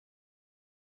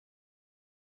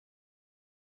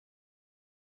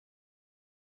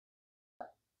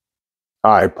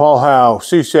Hi, Paul Howe,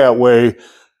 CSAT Way.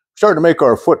 Starting to make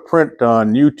our footprint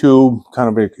on YouTube,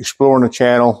 kind of exploring the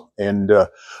channel. And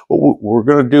what we're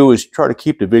going to do is try to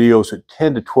keep the videos at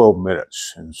 10 to 12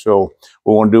 minutes. And so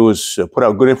what we want to do is put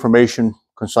out good information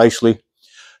concisely.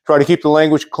 Try to keep the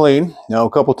language clean. Now,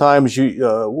 a couple times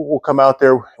we'll come out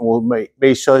there and we'll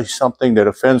may say something that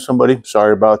offends somebody.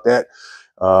 Sorry about that.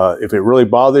 If it really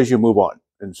bothers you, move on.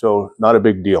 And so not a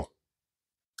big deal.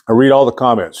 I read all the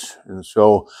comments, and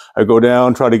so I go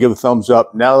down, try to give a thumbs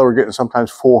up. Now that we're getting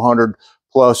sometimes 400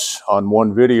 plus on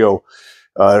one video,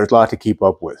 there's a lot to keep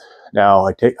up with. Now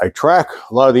I track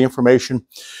a lot of the information,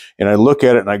 and I look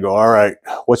at it and I go, all right,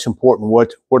 what's important?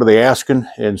 What are they asking?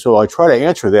 And so I try to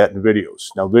answer that in videos.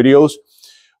 Now videos,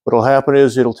 what'll happen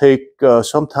is it'll take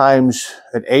sometimes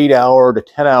an 8-hour to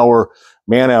 10-hour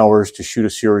man hours to shoot a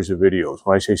series of videos.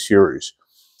 When I say series,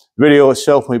 video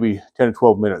itself may be 10 to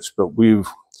 12 minutes, but if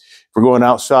we're going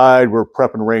outside, we're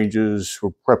prepping ranges, we're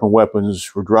prepping weapons,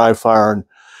 we're dry firing,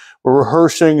 we're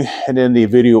rehearsing, and then the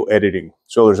video editing.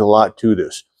 So there's a lot to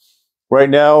this. Right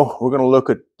now, we're going to look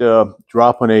at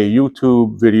dropping a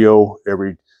YouTube video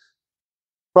every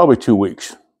probably 2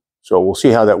 weeks. So we'll see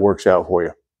how that works out for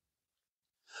you.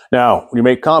 Now, when you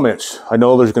make comments, I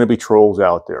know there's going to be trolls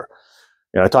out there.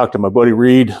 And I talked to my buddy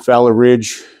Reed, Fowler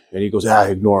Ridge, and he goes,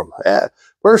 ignore them.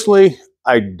 Personally,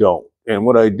 I don't. And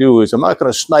what I do is I'm not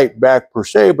going to snipe back per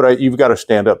se, but you've got to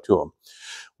stand up to them.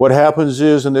 What happens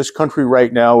is in this country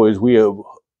right now is we've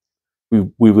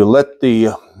let the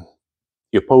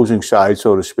opposing side,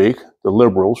 so to speak, the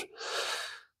liberals,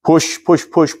 push,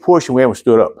 and we haven't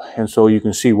stood up. And so you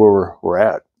can see where we're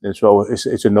at. And so it's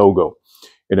a no-go.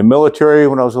 In the military,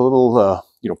 when I was a little,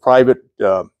 private,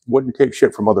 wouldn't take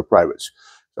shit from other privates.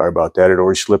 Sorry about that. It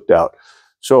already slipped out.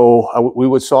 So we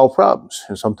would solve problems,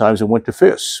 and sometimes it went to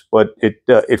fists, but it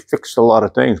fixed a lot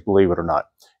of things, believe it or not.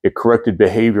 It corrected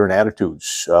behavior and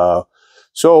attitudes.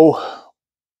 So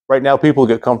right now, people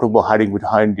get comfortable hiding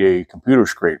behind a computer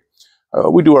screen.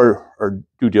 We do our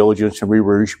due diligence and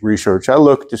research. I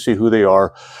look to see who they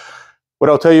are. But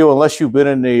I'll tell you, unless you've been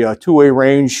in a two-way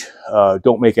range,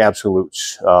 don't make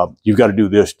absolutes. You've got to do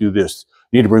this, do this.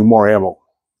 You need to bring more ammo.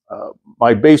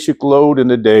 My basic load in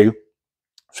the day,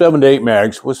 7 to 8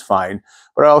 mags was fine,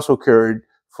 but I also carried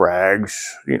frags,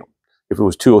 if it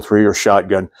was 203 or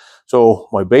shotgun. So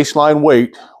my baseline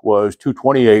weight was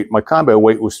 228. My combat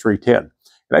weight was 310.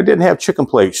 And I didn't have chicken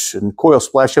plates, and Coyle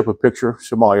splashed up a picture,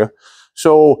 Somalia.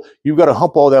 So you've got to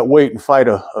hump all that weight and fight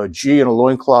a G and a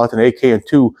loincloth, an AK and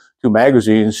two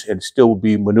magazines, and still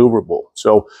be maneuverable.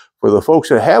 So for the folks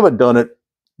that haven't done it,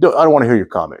 I don't want to hear your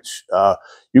comments.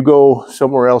 You go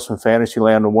somewhere else in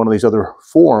Fantasyland or one of these other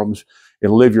forums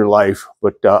and live your life.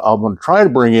 But I'm going to try to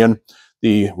bring in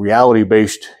the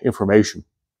reality-based information.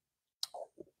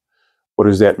 What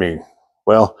does that mean?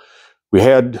 Well, we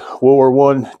had World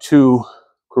War I, II,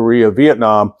 Korea,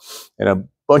 Vietnam, and a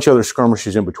bunch of other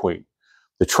skirmishes in between.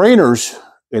 The trainers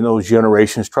in those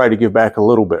generations tried to give back a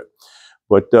little bit.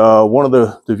 But one of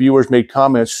the viewers made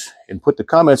comments and put the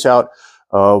comments out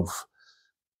of,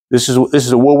 this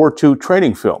is a World War II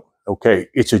training film. Okay,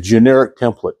 it's a generic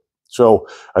template. So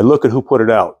I look at who put it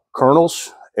out,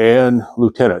 colonels and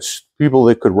lieutenants, people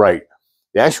that could write.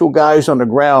 The actual guys on the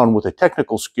ground with the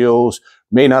technical skills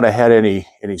may not have had any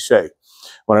say.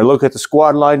 When I look at the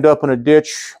squad lined up in a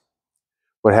ditch,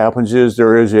 what happens is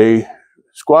there is a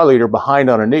squad leader behind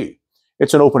on a knee.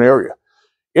 It's an open area.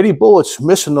 Any bullets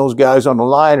missing those guys on the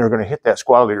line are going to hit that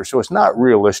squad leader, so it's not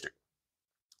realistic.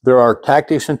 There are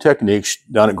tactics and techniques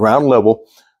done at ground level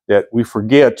that we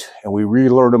forget and we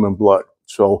relearn them in blood.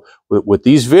 So with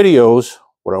these videos,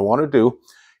 what I want to do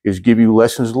is give you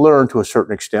lessons learned to a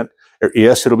certain extent.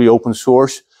 Yes, it'll be open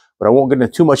source, but I won't get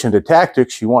into too much into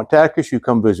tactics. You want tactics, you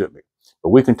come visit me.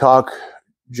 But we can talk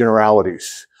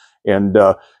generalities and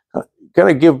kind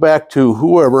of give back to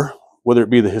whoever, whether it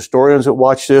be the historians that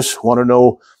watch this, want to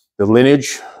know the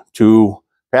lineage to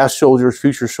past soldiers,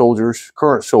 future soldiers,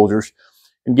 current soldiers,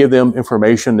 and give them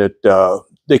information that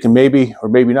they can maybe or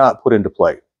maybe not put into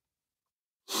play.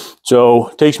 So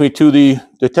it takes me to the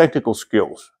technical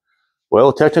skills.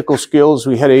 Well, technical skills,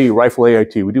 we had a rifle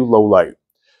AIT. We do low light.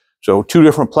 So 2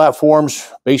 different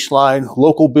platforms, baseline,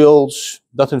 local builds,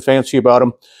 nothing fancy about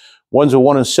them. One's a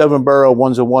 1-in-7 barrel,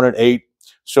 one's a 1-in-8.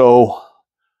 So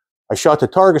I shot the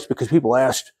targets because people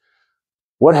asked,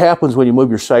 what happens when you move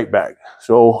your sight back?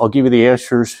 So I'll give you the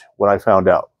answers when I found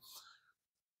out.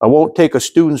 I won't take a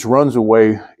student's runs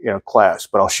away in a class,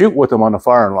 but I'll shoot with them on the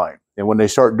firing line. And when they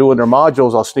start doing their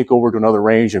modules, I'll sneak over to another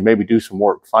range and maybe do some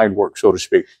work, find work, so to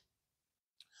speak.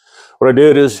 What I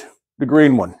did is the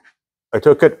green one. I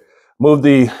took it, moved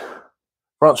the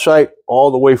front sight all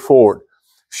the way forward.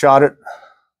 shot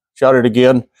it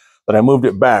again, then I moved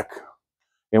it back.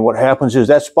 And what happens is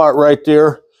that spot right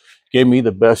there gave me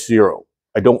the best 0.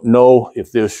 I don't know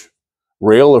if this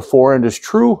rail or forend is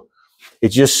true. It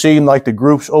just seemed like the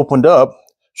groups opened up.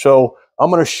 So I'm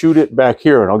going to shoot it back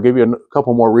here, and I'll give you a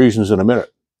couple more reasons in a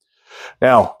minute.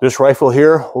 Now, this rifle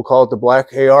here, we'll call it the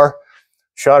black AR.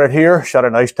 Shot it here, shot a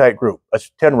nice tight group.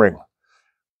 That's 10 ring.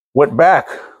 Went back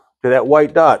to that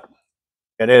white dot,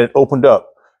 and then it opened up.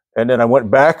 And then I went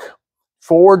back,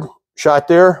 forward, shot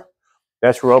there.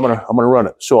 That's where I'm gonna run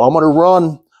it. So I'm gonna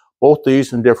run both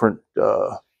these in different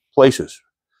places.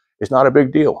 It's not a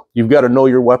big deal. You've got to know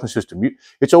your weapon system.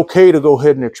 It's okay to go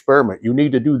ahead and experiment. You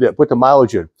need to do that. Put the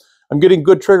mileage in. I'm getting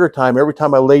good trigger time every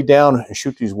time I lay down and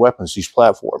shoot these weapons, these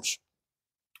platforms.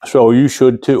 So you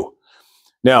should too.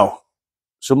 Now,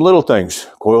 some little things.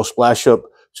 Coil splash up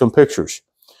some pictures.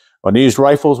 On these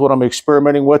rifles, what I'm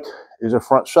experimenting with is a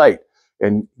front sight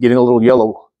and getting a little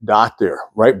yellow dot there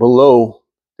right below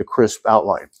the crisp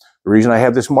outline. The reason I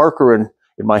have this marker in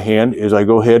my hand is I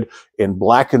go ahead and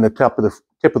blacken the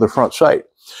tip of the front sight.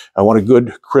 I want a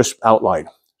good crisp outline.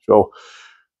 So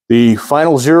the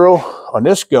final 0 on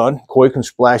this gun, Koi can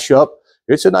splash up.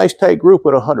 It's a nice tight group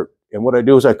at 100. And what I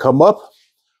do is I come up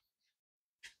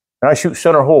and I shoot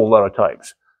center hole a lot of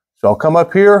times. So I'll come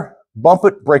up here, bump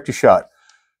it, break the shot.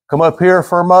 Come up here,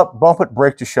 firm up, bump it,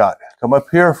 break the shot. Come up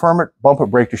here, firm it, bump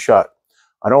it, break the shot.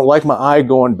 I don't like my eye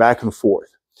going back and forth.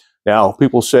 Now,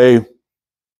 people say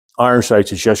iron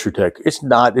sights is gesture tech. It's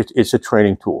not. It's a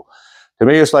training tool. To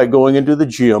me, it's like going into the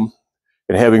gym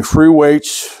and having free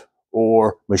weights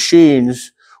or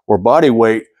machines or body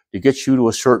weight to get you to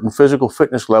a certain physical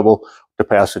fitness level to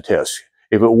pass the test.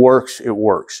 If it works, it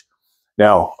works.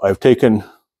 Now, I've taken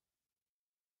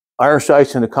iron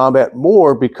sights into combat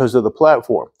more because of the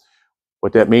platform.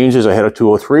 What that means is I had a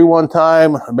 203 one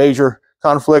time, a major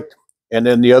conflict, and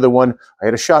then the other one, I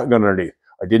had a shotgun underneath.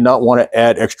 I did not want to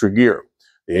add extra gear.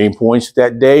 The aim points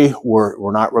that day were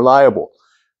not reliable.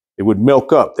 They would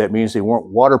milk up. That means they weren't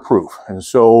waterproof. And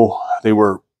so they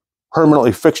were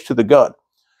permanently fixed to the gun.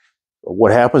 But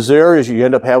what happens there is you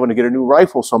end up having to get a new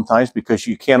rifle sometimes because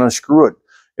you can't unscrew it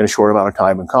in a short amount of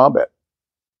time in combat.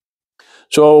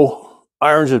 So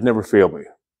irons have never failed me.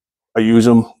 I use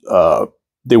them.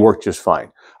 They work just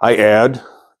fine. I add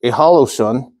a hollow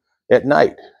sun at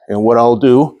night. And what I'll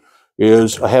do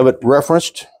is I have it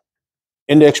referenced,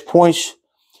 index points,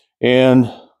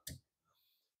 and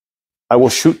I will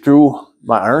shoot through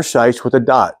my iron sights with a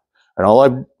dot. And all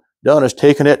I've done is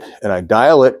taken it and I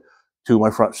dial it to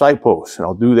my front sight post. And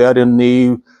I'll do that in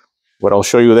the, what I'll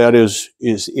show you that is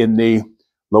in the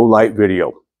low light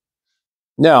video.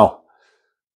 Now,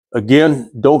 again,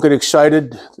 don't get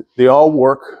excited. They all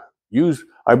work.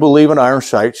 I believe in iron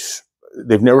sights.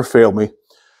 They've never failed me.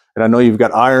 And I know you've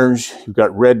got irons, you've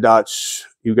got red dots,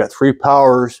 you've got 3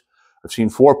 powers. I've seen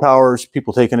 4 powers,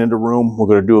 people taken into room. We're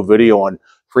going to do a video on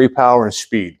 3 power and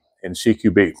speed and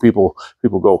CQB. People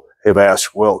have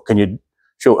asked, well, can you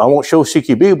show, I won't show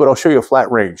CQB, but I'll show you a flat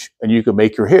range and you can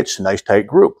make your hits a nice tight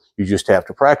group. You just have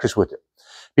to practice with it.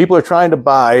 People are trying to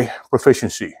buy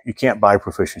proficiency. You can't buy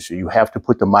proficiency. You have to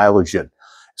put the mileage in.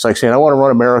 It's like saying, I want to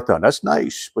run a marathon. That's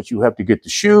nice, but you have to get the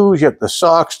shoes, you have the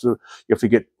socks, you have to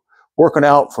get working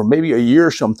out for maybe a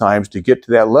year sometimes to get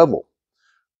to that level.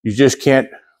 You just can't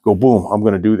go, boom, I'm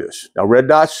going to do this. Now, red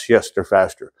dots, yes, they're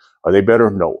faster. Are they better?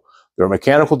 No. They're a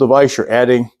mechanical device you're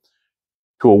adding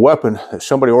to a weapon that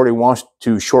somebody already wants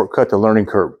to shortcut the learning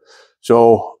curve.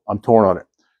 So I'm torn on it.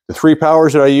 The 3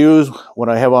 powers that I use when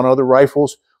I have on other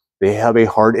rifles, they have a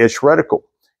hard edge reticle.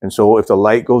 And so if the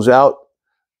light goes out,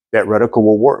 that reticle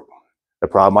will work. The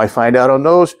problem I find out on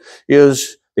those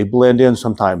is they blend in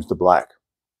sometimes to black.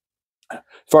 As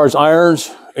far as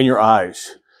irons in your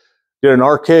eyes, did an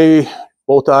RK,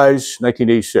 both eyes,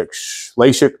 1986.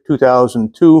 LASIK,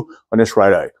 2002 on this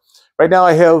right eye. Right now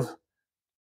I have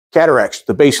cataracts,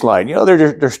 the baseline. You know,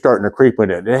 they're starting to creep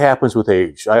in it. It happens with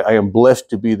age. I am blessed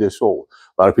to be this old.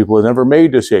 A lot of people have never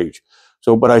made this age.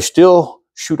 So, but I still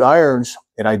shoot irons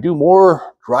and I do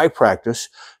more dry practice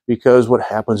because what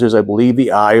happens is I believe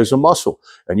the eye is a muscle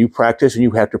and you practice and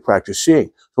you have to practice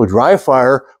seeing. So dry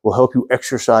fire will help you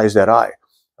exercise that eye.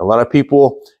 A lot of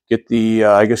people get the,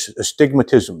 I guess,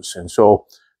 astigmatisms. And so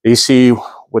they see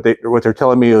what they're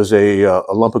telling me is a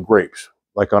lump of grapes,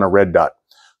 like on a red dot.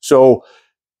 So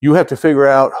you have to figure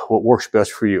out what works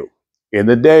best for you. In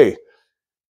the day,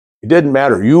 it didn't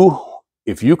matter.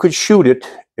 If you could shoot it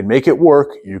and make it work,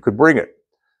 you could bring it.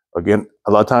 Again,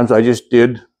 a lot of times I just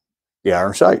did the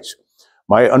iron sights.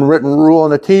 My unwritten rule on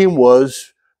the team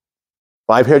was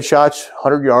 5 headshots,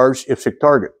 100 yards, IPSC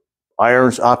target.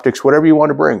 Irons, optics, whatever you want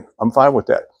to bring. I'm fine with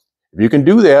that. If you can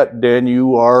do that, then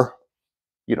you are,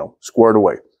 squared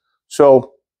away.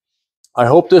 So I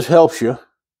hope this helps you.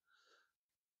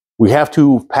 We have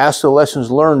to pass the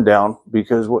lessons learned down,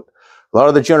 because what a lot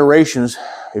of the generations,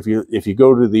 if you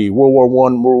go to the World War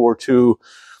I, World War II,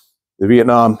 the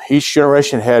Vietnam, each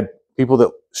generation had people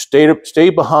that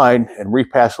stayed behind and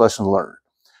repassed lessons learned.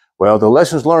 Well, the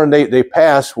lessons learned they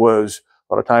passed was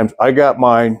a lot of times, I got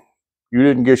mine, you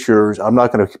didn't get yours. I'm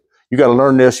not going to. You got to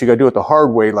learn this. You got to do it the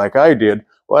hard way, like I did.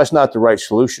 Well, that's not the right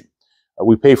solution.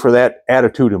 We pay for that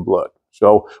attitude in blood.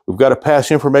 So we've got to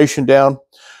pass information down.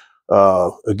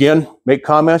 Again, make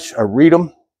comments. I read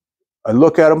them. I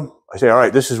look at them. I say, all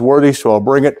right, this is worthy, so I'll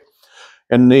bring it.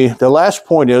 And the last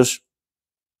point is,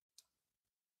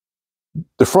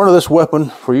 the front of this weapon,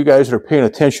 for you guys that are paying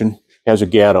attention, has a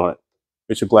GAD on it.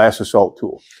 It's a glass assault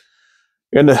tool.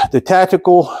 And the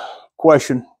tactical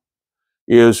question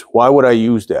is, why would I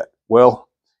use that? Well,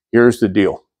 here's the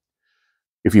deal.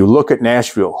 If you look at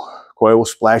Nashville, coil will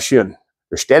splash in.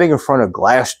 They're standing in front of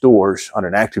glass doors on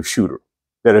an active shooter.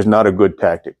 That is not a good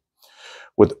tactic.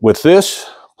 With this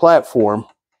platform,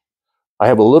 I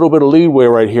have a little bit of leeway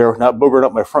right here, not boogering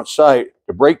up my front sight,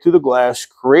 to break through the glass,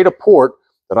 create a port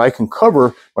that I can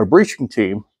cover my breaching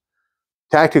team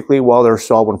tactically while they're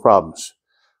solving problems.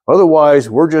 Otherwise,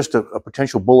 we're just a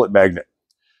potential bullet magnet.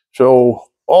 So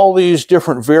all these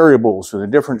different variables and the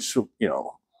different,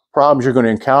 problems you're going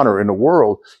to encounter in the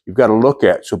world, you've got to look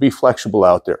at. So be flexible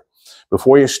out there.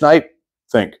 Before you snipe,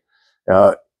 think.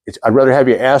 I'd rather have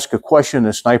you ask a question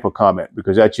than snipe a comment,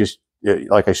 because that just,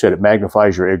 like I said, it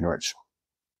magnifies your ignorance.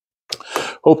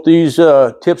 Hope these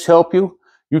tips help you.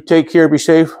 You take care, be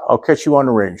safe. I'll catch you on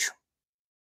the range.